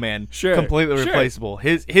 the lawman, completely replaceable.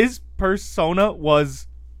 His persona was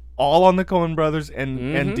all on the Coen brothers and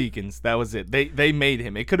Deakins. That was it. They made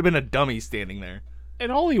him. It could have been a dummy standing there.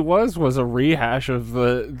 And all he was a rehash of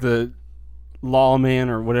the lawman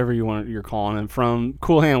or whatever you're calling him from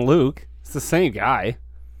Cool Hand Luke. It's the same guy.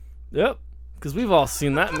 Yep. Because we've all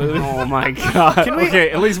seen that movie. Oh my God.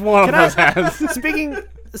 Okay, at least one of us has.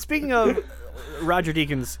 Speaking of Roger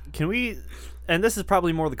Deakins, can we... And this is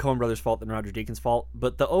probably more the Coen brothers' fault than Roger Deakins' fault,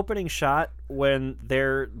 but the opening shot when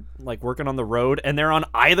they're like working on the road and they're on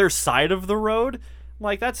either side of the road,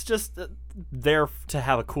 like that's just there to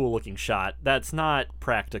have a cool looking shot. That's not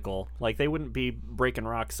practical. Like they wouldn't be breaking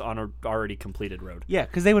rocks on an already completed road. Yeah,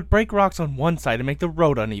 because they would break rocks on one side and make the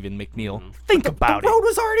road uneven, McNeil. Think about it. The road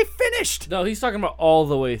was already finished. No, he's talking about all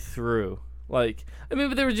the way through. Like, I mean,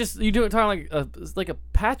 but they were just, you do it talking like a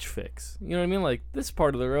patch fix. You know what I mean? Like, this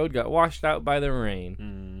part of the road got washed out by the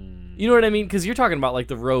rain. You know what I mean? Because you're talking about, like,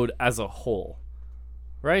 the road as a whole.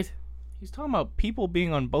 Right? He's talking about people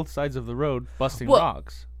being on both sides of the road busting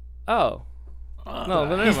rocks. Oh.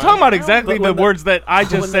 No, he's talking about exactly the words that I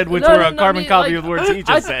just said, which were a carbon copy of the words he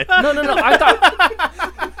just said. No.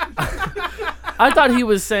 I thought he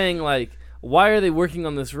was saying, like, why are they working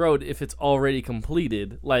on this road if it's already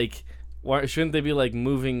completed? Like... Why shouldn't they be like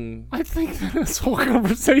moving? I think this whole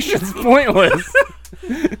conversation's pointless.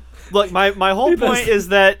 Look, my whole point is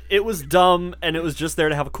that it was dumb and it was just there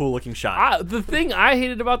to have a cool looking shot. The thing I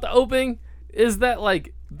hated about the opening is that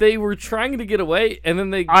like they were trying to get away and then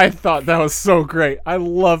they. I thought that was so great. I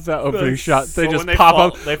love that opening shot. They So just when pop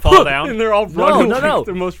up, they fall down, and they're all running. No.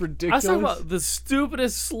 The most I ridiculous. was talking about the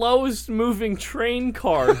stupidest, slowest moving train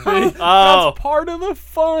car. That's part of the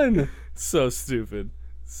fun. So stupid.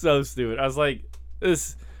 So stupid. I was like,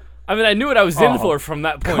 this. I mean, I knew what I was in for from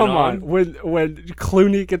that point on. When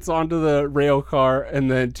Clooney gets onto the rail car and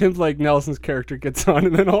then Tim Blake Nelson's character gets on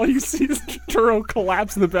and then all you see is Turturro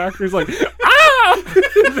collapse in the back and he's like, ah!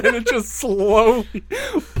 And then it just slowly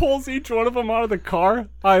pulls each one of them out of the car.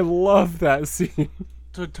 I love that scene.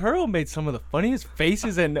 Turturro made some of the funniest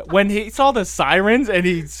faces, and when he saw the sirens and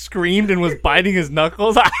he screamed and was biting his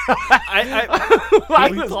knuckles, I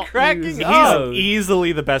was cracking up. He's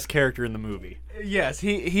easily the best character in the movie. Yes,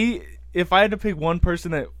 he. If I had to pick one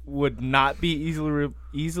person that would not be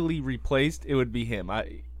easily replaced, it would be him.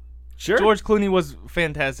 Sure. George Clooney was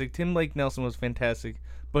fantastic. Tim Blake Nelson was fantastic,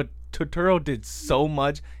 but Turturro did so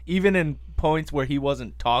much, even in points where he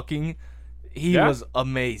wasn't talking. He was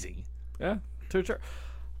amazing. Yeah, Turturro.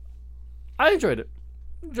 I enjoyed it.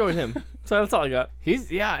 Enjoyed him. So that's all I got.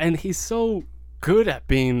 And he's so good at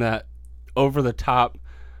being that over the top,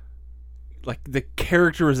 like the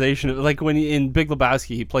characterization of, like when in Big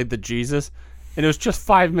Lebowski he played the Jesus, and it was just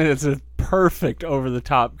 5 minutes of perfect over the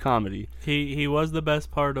top comedy. He was the best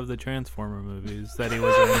part of the Transformer movies that he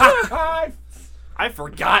was in. I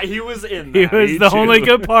forgot he was in He that. was the only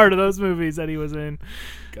good part of those movies that he was in.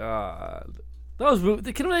 God, those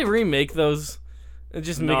movies. Can they remake those and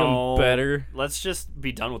just make them better? Let's just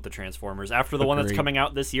be done with the Transformers. After the one that's coming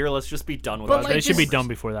out this year, let's just be done with But it. like, They should be done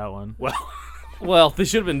before that one. Well, they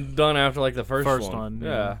should have been done after like the first one.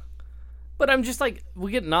 Yeah. But I'm just like,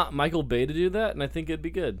 we get not Michael Bay to do that, and I think it'd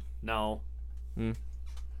be good. No.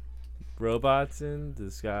 Robots in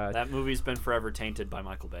disguise. That movie's been forever tainted by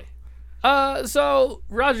Michael Bay. So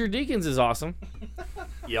Roger Deakins is awesome.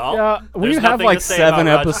 Y'all. Yeah, we There's have nothing like to say 7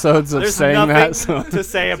 about Roger- episodes of There's saying nothing that. So. to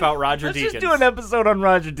say about Roger Let's Deakins. just do an episode on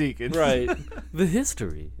Roger Deakins. Right. The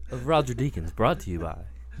history of Roger Deakins brought to you by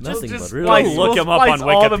nothing Just but real. splice- Look him up on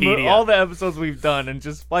splice all Wikipedia. all the episodes we've done and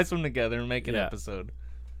just splice them together and make an episode.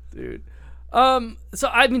 Dude. So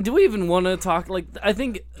I mean, do we even want to talk? Like, I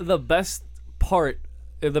think the best part,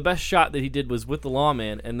 the best shot that he did was with the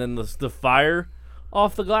lawman, and then the fire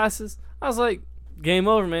off the glasses. I was like, game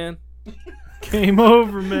over, man. Game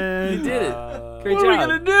over, man. He did it. Great What job. are we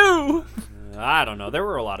gonna do? I don't know. There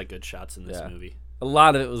were a lot of good shots in this movie. A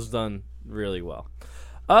lot of it was done really well.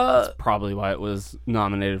 That's probably why it was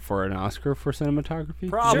nominated for an Oscar for cinematography.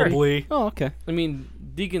 Probably. Oh, okay. I mean,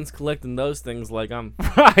 Deacon's collecting those things like I'm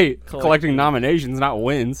Right. Collecting nominations, not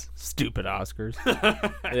wins. Stupid Oscars.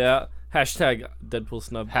 yeah. Hashtag Deadpool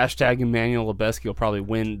snub. Hashtag Emmanuel Lubezki will probably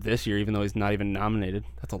win this year, even though he's not even nominated.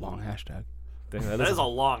 That's a long hashtag. Dang, That is a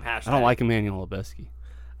long hashtag. I don't like Emmanuel Lubezki.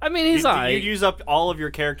 I mean, he's You use up all of your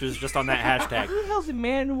characters just on that hashtag. Who the hell's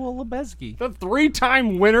Emmanuel Lubezki? The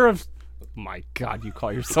 3-time winner of... My God, you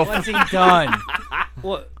call yourself... What's he done?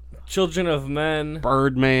 What? Children of Men.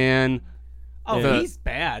 Birdman. Oh, he's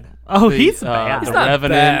bad. Oh, he's bad. He's The not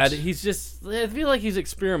Revenant. bad. He's just... I feel like he's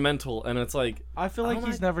experimental, and it's like... I feel like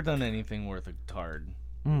he's never done anything worth a tard.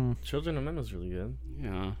 Children of Men was really good.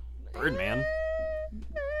 Yeah. Birdman.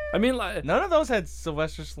 I mean, like... None of those had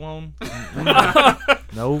Sylvester Stallone.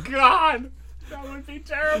 Nope. God, that would be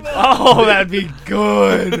terrible. Oh, that'd be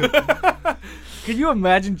good. Can you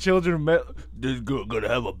imagine Children of Men? This girl gonna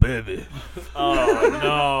have a baby. Oh,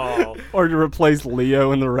 no. Or to replace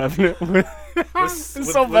Leo in The Revenant with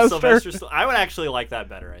Sylvester. I would actually like that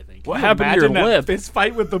better, I think. What happened to your Imagine that lip? fist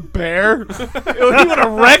fight with the bear. He would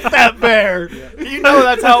have wrecked that bear. You know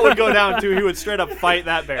that's how it would go down, too. He would straight up fight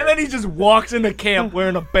that bear. And then he just walks into camp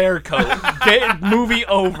wearing a bear coat. Movie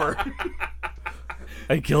over.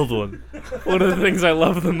 I killed one. One of the things I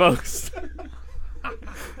love the most.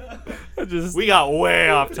 We got way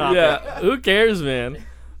off topic. Yeah, who cares, man?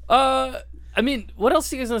 I mean, what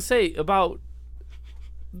else are you guys gonna say about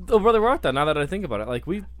Oh Brother Where Art Thou? Now that I think about it, like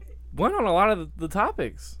we went on a lot of the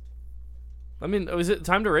topics. I mean, is it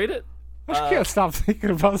time to rate it? I just can't stop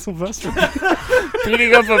thinking about Sylvester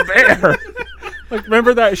beating up a bear. Like,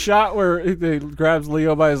 remember that shot where he grabs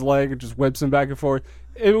Leo by his leg and just whips him back and forth?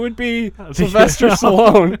 It would be Sylvester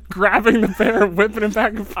Stallone grabbing the bear and whipping him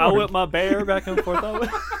back and forth. I whip my bear back and forth.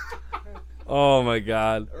 Oh my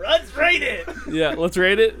God! Let's rate it. Yeah, let's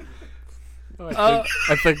rate it. I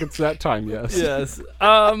think it's that time. Yes. Yes.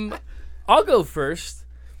 I'll go first.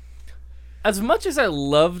 As much as I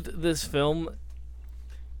loved this film,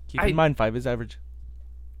 Keep in mind 5 is average.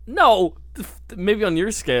 No, maybe on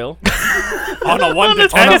your scale. On a 1 to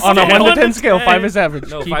 10 on a 1 to 10 scale, 5 is average.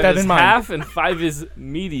 No, Keep 5 that is in mind. half and 5 is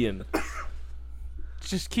median.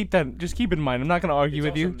 Just keep it in mind. I'm not going to argue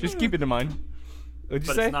with you. Just keep it in mind. What'd you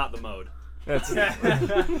But say? it's not the mode. That's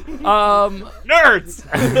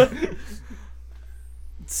nerds.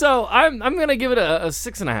 So I'm gonna give it a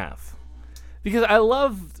 6.5 because I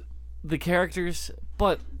loved the characters,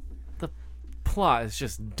 but the plot is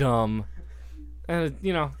just dumb, and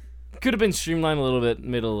could have been streamlined a little bit,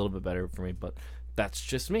 made it a little bit better for me. But that's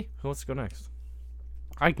just me. Who wants to go next?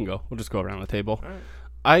 I can go. We'll just go around the table. All right.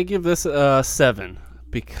 I give this a 7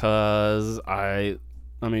 because I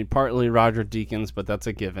mean, partly Roger Deakins, but that's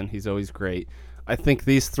a given. He's always great. I think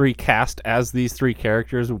these three cast as these three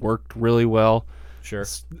characters worked really well. Sure.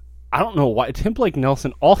 I don't know why. Tim Blake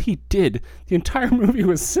Nelson, all he did the entire movie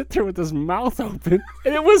was sit there with his mouth open,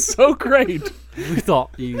 and it was so great. We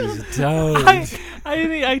thought he was dumb.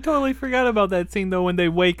 I totally forgot about that scene though when they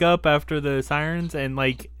wake up after the sirens and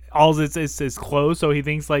like all it's his clothes, so he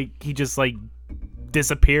thinks like he just like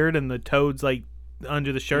disappeared and the toad's like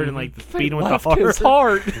under the shirt and like beating with the heart. His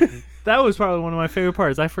heart. That was probably one of my favorite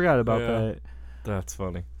parts. I forgot about that. That's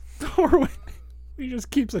funny. Or when he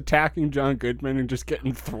just keeps attacking John Goodman and just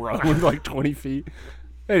getting thrown like 20 feet.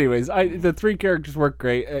 Anyways, the three characters work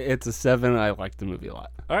great. It's a 7. I like the movie a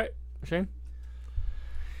lot. All right, Shane.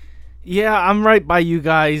 Yeah, I'm right by you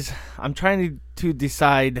guys. I'm trying to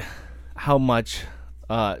decide how much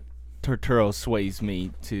Turturro sways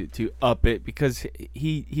me to up it because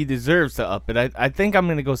he deserves to up it. I think I'm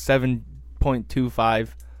gonna go 7.25.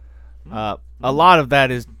 A lot of that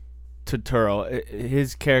is Turturro,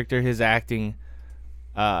 his character, his acting.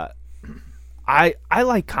 I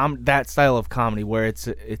like that style of comedy where it's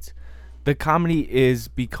the comedy is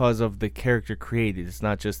because of the character created. It's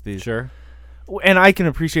not just the Sure. And I can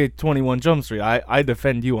appreciate 21 Jump Street. I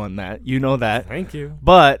defend you on that. You know that. Thank you.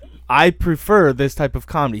 But I prefer this type of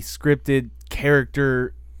comedy, scripted,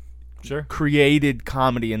 character created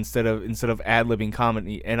comedy instead of ad-libbing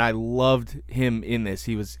comedy, and I loved him in this.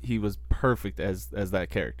 He was perfect as that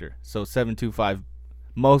character. So 7.25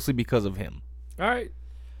 mostly because of him. All right.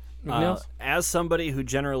 As somebody who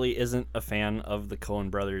generally isn't a fan of the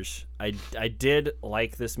Coen brothers, I did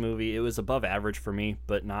like this movie. It was above average for me,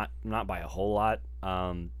 but not by a whole lot.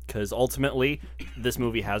 Because ultimately, this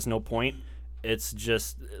movie has no point. It's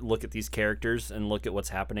just look at these characters and look at what's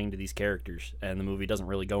happening to these characters, and the movie doesn't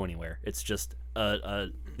really go anywhere. It's just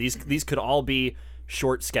these could all be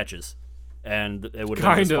short sketches, and it would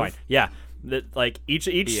have been just fine. Yeah. Like each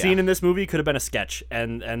scene in this movie could have been a sketch,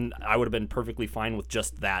 and I would have been perfectly fine with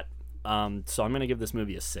just that. So I'm gonna give this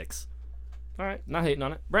movie a 6. All right, not hating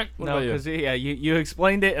on it. Brent, what about you? Because you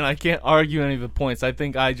explained it, and I can't argue any of the points. I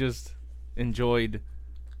think I just enjoyed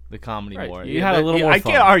the comedy more. You had a little more I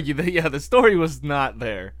fun. can't argue that. Yeah, the story was not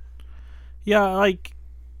there. Yeah, like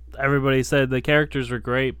everybody said, the characters were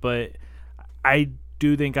great, but I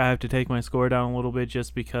do think I have to take my score down a little bit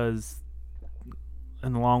just because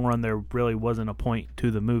in the long run there really wasn't a point to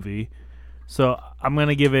the movie. So I'm going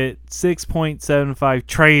to give it 6.75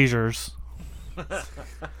 treasures.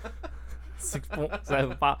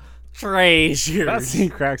 6.75 treasures. That scene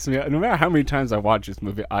cracks me up. No matter how many times I watch this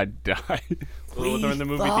movie, I die. When they're in the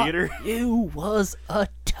movie theater. You was a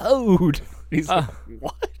toad. He's like,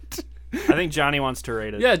 what? I think Johnny wants to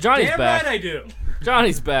rate it. Yeah, Johnny's Damn back. right I do.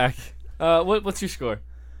 Johnny's back. What's your score?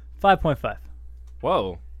 5.5.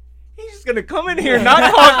 Whoa. He's just gonna come in here, not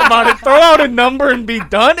talk about it, throw out a number, and be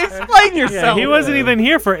done. Explain yourself. He wasn't even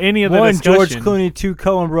here for any of the One, discussion. George Clooney, 2,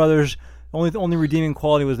 Coen brothers. Only redeeming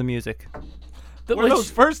quality was the music. Were those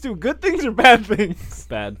first two good things or bad things?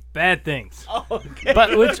 Bad. Bad things. Oh, okay.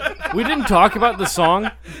 But which we didn't talk about the song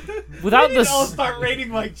without we this. all start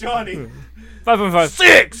rating like Johnny. 5.5.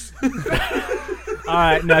 6. All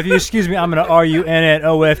right, now if you excuse me, I'm gonna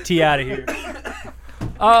RUNNOFT out of here.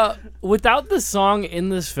 Without the song in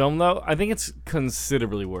this film, though, I think it's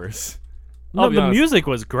considerably worse. No, the music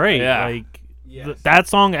was great. Yeah. Like that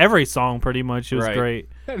song, every song pretty much was Right. great.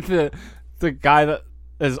 the guy that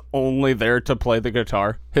is only there to play the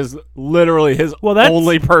guitar. Literally his that's-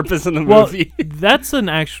 only purpose in the movie. That's an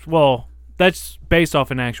actual. Well, that's based off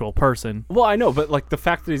an actual person. Well, I know, but like the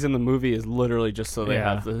fact that he's in the movie is literally just so they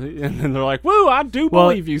Yeah. have and then they're like, "Woo, I do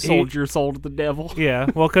believe you sold your soul to the devil." Yeah,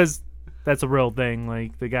 well, because that's a real thing.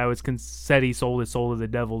 Like the guy said he sold his soul to the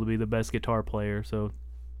devil to be the best guitar player. So,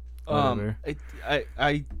 whatever.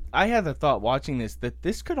 I had the thought watching this that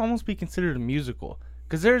this could almost be considered a musical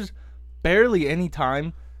because there's barely any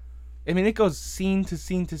time. I mean, it goes scene to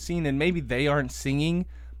scene to scene, and maybe they aren't singing,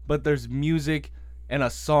 but there's music and a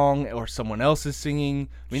song or someone else is singing.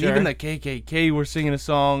 I mean, even the KKK were singing a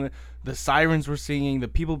song. The sirens were singing. The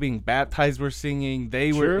people being baptized were singing.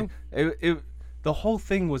 They were. The whole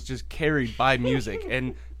thing was just carried by music,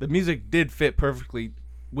 and the music did fit perfectly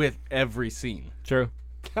with every scene. True.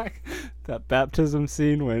 That baptism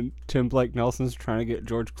scene when Tim Blake Nelson's trying to get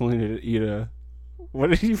George Clooney to eat a... What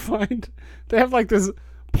did he find? They have like this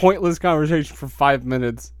pointless conversation for 5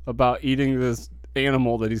 minutes about eating this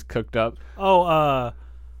animal that he's cooked up. Oh,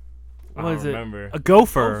 what is it? Remember. A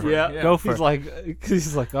gopher. Yeah. Gopher. He's like,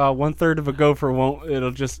 1/3 of a gopher won't.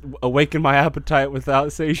 It'll just awaken my appetite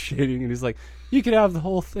without satiating. And he's like, you could have the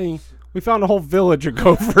whole thing. We found a whole village of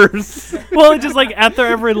gophers. Well, it's just like after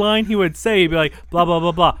every line he would say, he'd be like, blah, blah,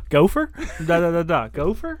 blah, blah. Gopher? Da, da, da, da.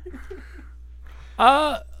 Gopher?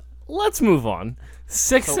 Let's move on.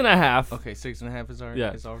 6.5. Okay, 6.5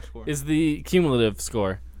 is our score. Is the cumulative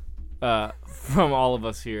score from all of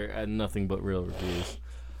us here at Nothing But Real Reviews.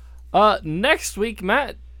 Next week,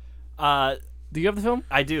 Matt, do you have the film?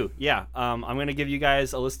 I do, yeah. I'm going to give you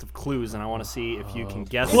guys a list of clues, and I want to see if you can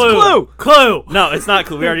guess. Clue! No, it's not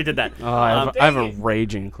Clue. We already did that. I have a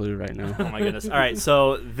raging clue right now. Oh, my goodness. All right,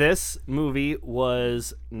 so this movie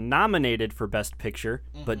was nominated for Best Picture,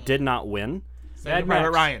 but did not win. Saving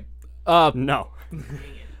Private Ryan. No.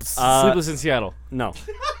 Sleepless in Seattle. No.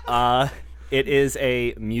 It is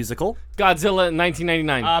a musical. Godzilla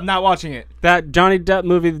 1999. I'm not watching it. That Johnny Depp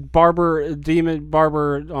movie, Demon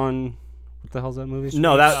Barber on... What the hell's that movie?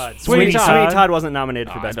 No, that Sweeney Todd wasn't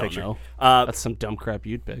nominated for Best Picture. Know. That's some dumb crap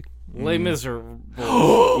you'd pick. Les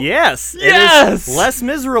Miserables. Yes! Yes! It is Les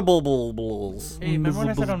Miserables. Hey, remember when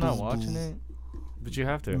I said I'm not watching it? But you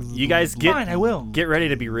have to. You guys I will. Get ready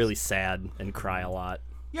to be really sad and cry a lot.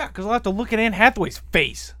 Yeah, because I'll have to look at Anne Hathaway's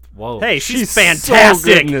face. Whoa. Hey, she's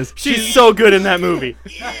fantastic. She's so good in that movie.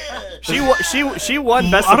 She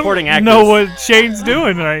won Best Supporting Actress. I don't know what Shane's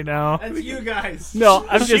doing right now. That's you guys. No,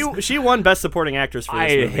 she won Best Supporting Actress for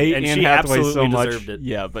this movie. I hate and Anne she Hathaway absolutely so much. deserved it.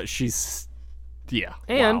 Yeah, but she's... Yeah.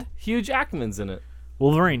 And Hugh Jackman's in it.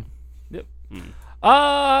 Wolverine. Yep.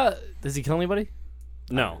 Does he kill anybody?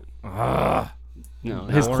 No. No.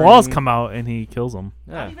 His claws come out and he kills them.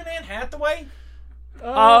 Yeah. Not even Anne Hathaway?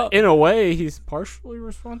 In a way, he's partially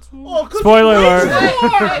responsible. Oh, Spoiler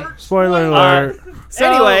alert. Spoiler alert.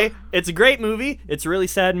 So, anyway, it's a great movie. It's a really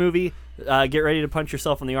sad movie. Get ready to punch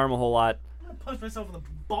yourself in the arm a whole lot. I'm going to punch myself in the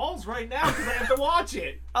balls right now because I have to watch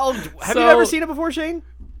it. Oh, have you ever seen it before, Shane?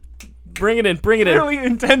 Bring it in. Bring it in. Really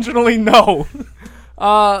intentionally, no.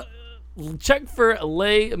 Check for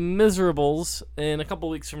Les Miserables in a couple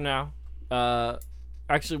weeks from now.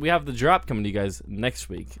 Actually, we have the drop coming to you guys next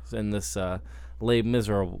week in this Les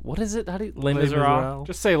Miserables. What is it? How do you... Les Miserables?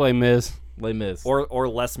 Just say Les Mis. Les Mis. Or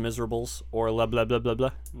Less Miserables. Or blah, blah, blah, blah, blah.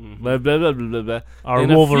 Blah, blah, blah, blah, blah, blah. Our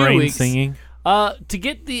Wolverine singing. To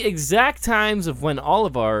get the exact times of when all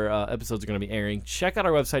of our episodes are going to be airing, check out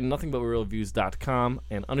our website, nothingbutrealreviews.com,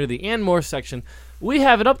 and under the And More section, we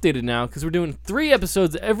have it updated now because we're doing 3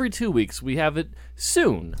 episodes every 2 weeks. We have it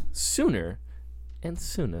sooner, and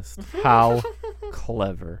soonest. How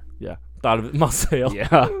clever. Yeah. Thought of it myself.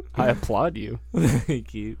 Yeah. I applaud you.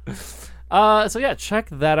 Thank you. So yeah, check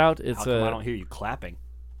that out. It's How come I don't hear you clapping?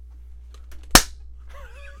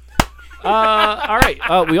 All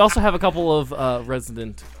right. We also have a couple of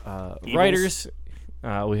resident writers.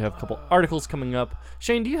 We have a couple articles coming up.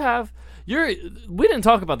 Shane, do you have we didn't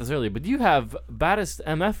talk about this earlier, but you have baddest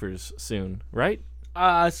MFers soon, right?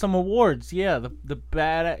 Some awards. Yeah, the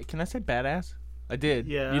bad. Can I say badass? I did.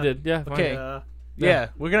 Yeah. You did. Yeah. Okay. Yeah,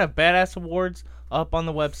 we're gonna have badass awards up on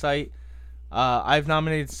the website. I've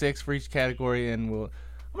nominated 6 for each category, and I'm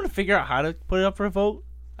gonna figure out how to put it up for a vote.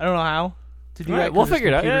 I don't know how to do that. We'll figure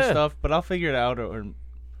it out. Yeah. Stuff, but I'll figure it out or not.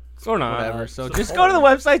 Whatever. So just go to the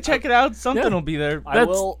website, check it out. Something will be there.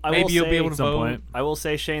 Maybe you'll be able to vote. I will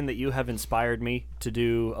say, Shane, that you have inspired me to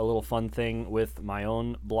do a little fun thing with my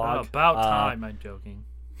own blog. About time. I'm joking.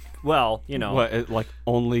 Well, you know. What? Like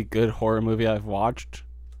only good horror movie I've watched.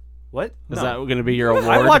 What? Is that going to be your award?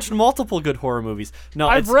 I watched multiple good horror movies. No,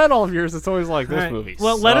 I've read all of yours. It's always like this movie.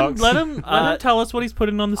 Well, sucks. let him tell us what he's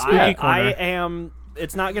putting on the spooky corner. I am.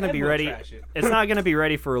 It's not going to be ready. It's not going to be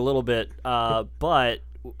ready for a little bit. But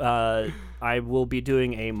I will be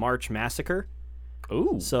doing a March Massacre.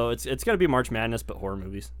 Ooh. So it's going to be March Madness, but horror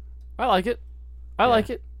movies. I like it. I like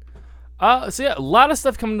it. So yeah, a lot of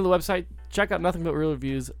stuff coming to the website. Check out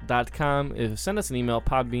nothingbutrealreviews.com. Send us an email,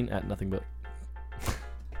 podbean@nothingbut.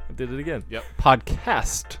 I did it again. Yep.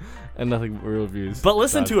 Podcast and Nothing But Real Reviews. But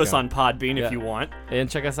listen to us on Podbean if you want. And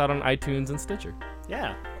check us out on iTunes and Stitcher.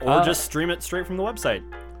 Yeah. Or just stream it straight from the website.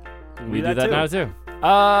 We do that now too.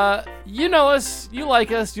 You know us. You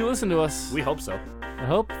like us. You listen to us. We hope so.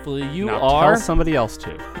 Hopefully you now are. Tell somebody else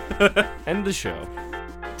too. End the show.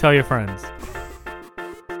 Tell your friends.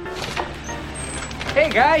 Hey,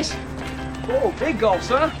 guys. Oh, big gulps,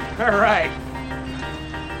 huh? All right.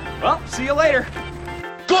 Well, see you later.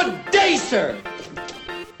 Good day, sir.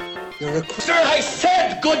 You're a... Sir, I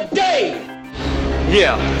said good day.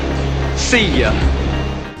 Yeah. See ya.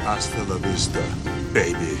 Hasta la vista,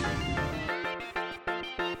 baby.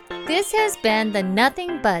 This has been the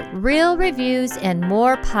Nothing But Real Reviews and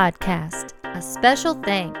More podcast. A special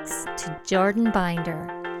thanks to Jordan Binder.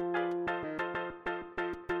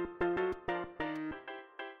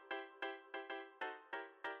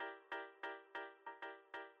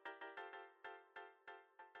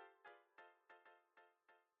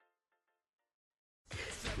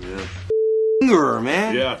 Linger,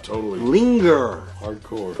 man. Yeah, totally. Linger.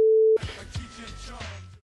 Hardcore.